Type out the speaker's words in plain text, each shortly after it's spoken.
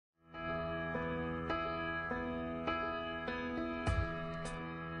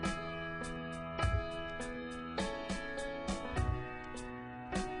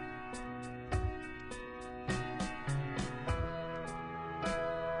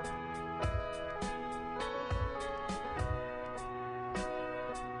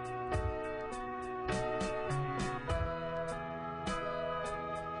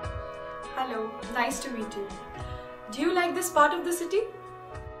Hello, nice to meet you. Do you like this part of the city?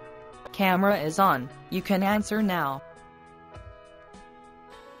 Camera is on. You can answer now.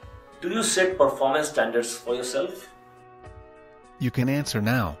 Do you set performance standards for yourself? You can answer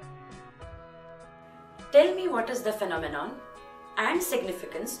now. Tell me what is the phenomenon and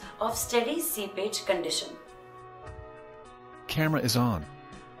significance of steady seepage condition. Camera is on.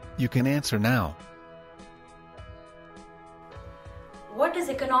 You can answer now. What is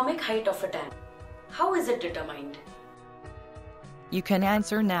economic height of a dam? How is it determined? You can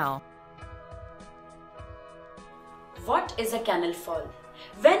answer now. What is a canal fall?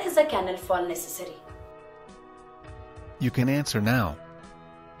 When is a canal fall necessary? You can answer now.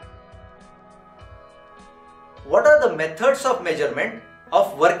 What are the methods of measurement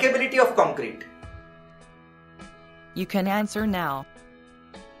of workability of concrete? You can answer now.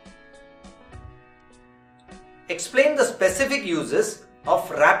 Explain the specific uses of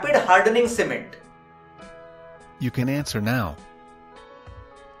rapid hardening cement. You can answer now.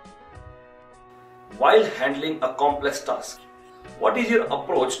 While handling a complex task, what is your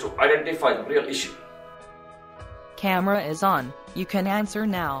approach to identify the real issue? Camera is on. You can answer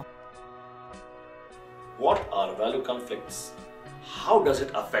now. What are value conflicts? How does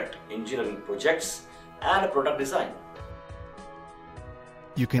it affect engineering projects and product design?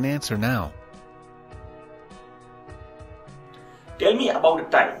 You can answer now. Tell me about a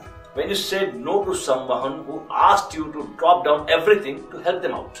time when you said no to someone who asked you to drop down everything to help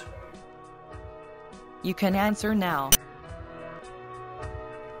them out. You can answer now.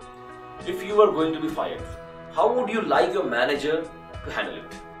 If you were going to be fired, how would you like your manager to handle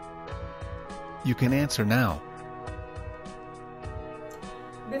it? You can answer now.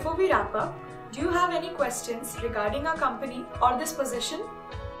 Before we wrap up, do you have any questions regarding our company or this position?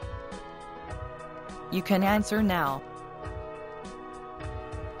 You can answer now.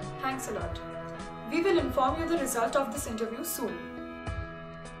 Thanks a lot. We will inform you the result of this interview soon.